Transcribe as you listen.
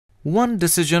One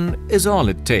decision is all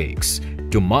it takes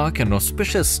to mark an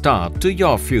auspicious start to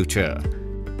your future.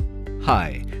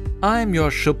 Hi, I am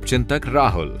your Shubh Chintak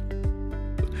Rahul.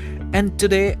 And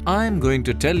today I am going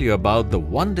to tell you about the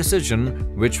one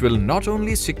decision which will not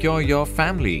only secure your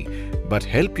family but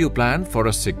help you plan for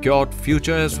a secured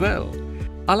future as well.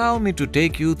 Allow me to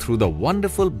take you through the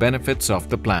wonderful benefits of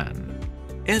the plan.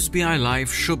 SBI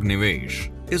Life-Shubh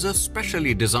Nivesh is a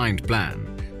specially designed plan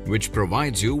which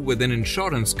provides you with an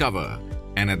insurance cover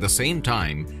and at the same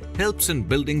time helps in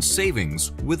building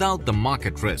savings without the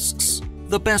market risks.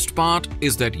 The best part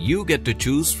is that you get to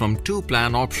choose from two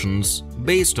plan options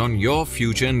based on your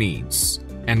future needs: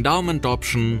 endowment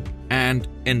option and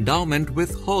endowment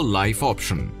with whole life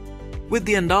option. With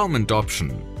the endowment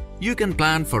option, you can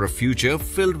plan for a future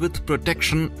filled with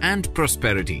protection and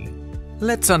prosperity.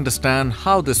 Let's understand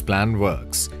how this plan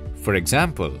works. For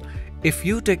example, if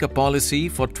you take a policy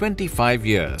for 25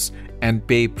 years and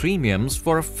pay premiums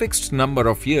for a fixed number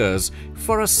of years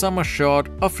for a sum assured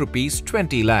of Rs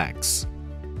 20 lakhs.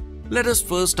 Let us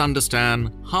first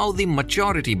understand how the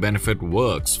maturity benefit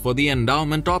works for the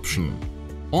endowment option.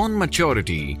 On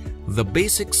maturity, the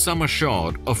basic sum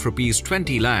assured of Rs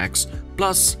 20 lakhs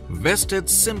plus vested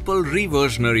simple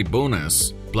reversionary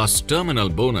bonus plus terminal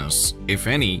bonus, if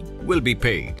any, will be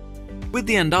paid. With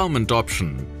the endowment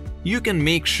option, you can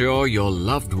make sure your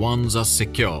loved ones are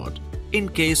secured in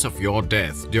case of your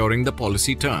death during the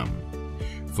policy term.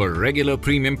 For regular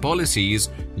premium policies,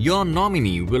 your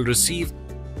nominee will receive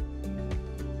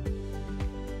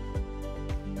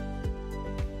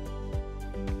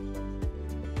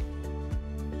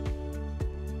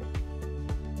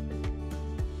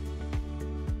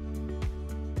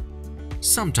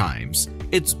Sometimes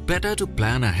it's better to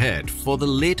plan ahead for the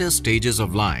later stages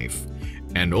of life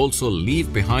and also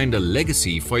leave behind a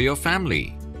legacy for your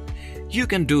family. You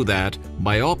can do that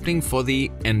by opting for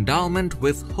the endowment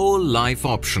with whole life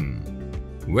option,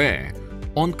 where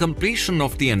on completion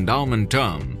of the endowment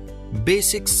term,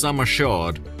 basic sum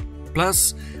assured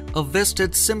plus a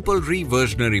vested simple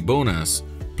reversionary bonus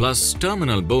plus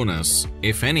terminal bonus,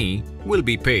 if any, will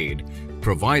be paid,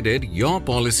 provided your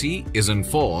policy is in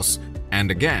force, and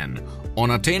again,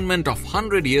 on attainment of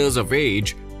 100 years of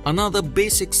age, another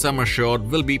basic sum assured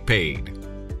will be paid.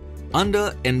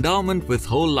 Under endowment with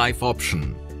whole life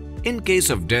option, in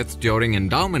case of death during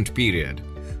endowment period,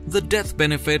 the death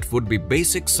benefit would be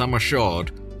basic sum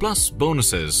assured plus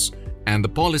bonuses, and the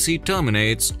policy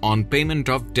terminates on payment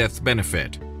of death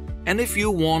benefit. And if you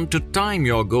want to time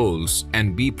your goals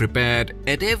and be prepared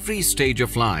at every stage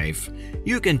of life,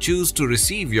 you can choose to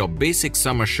receive your basic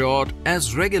sum assured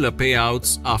as regular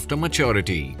payouts after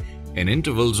maturity in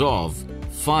intervals of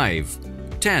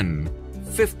 5, 10,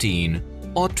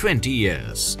 15 or 20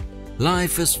 years.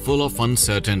 Life is full of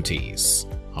uncertainties.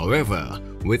 However,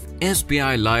 with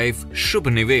SBI Life-Shubh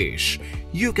Nivesh,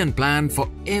 you can plan for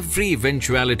every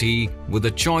eventuality with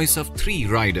a choice of 3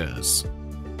 riders.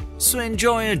 So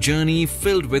enjoy a journey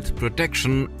filled with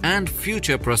protection and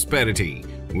future prosperity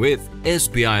with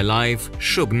SBI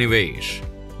Life-Shubh Nivesh.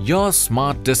 Your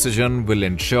smart decision will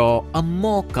ensure a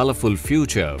more colorful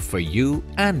future for you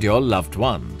and your loved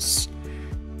ones.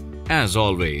 As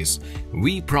always,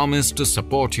 we promise to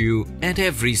support you at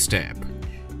every step.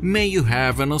 May you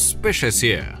have an auspicious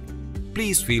year.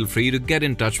 Please feel free to get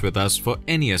in touch with us for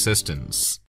any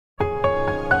assistance.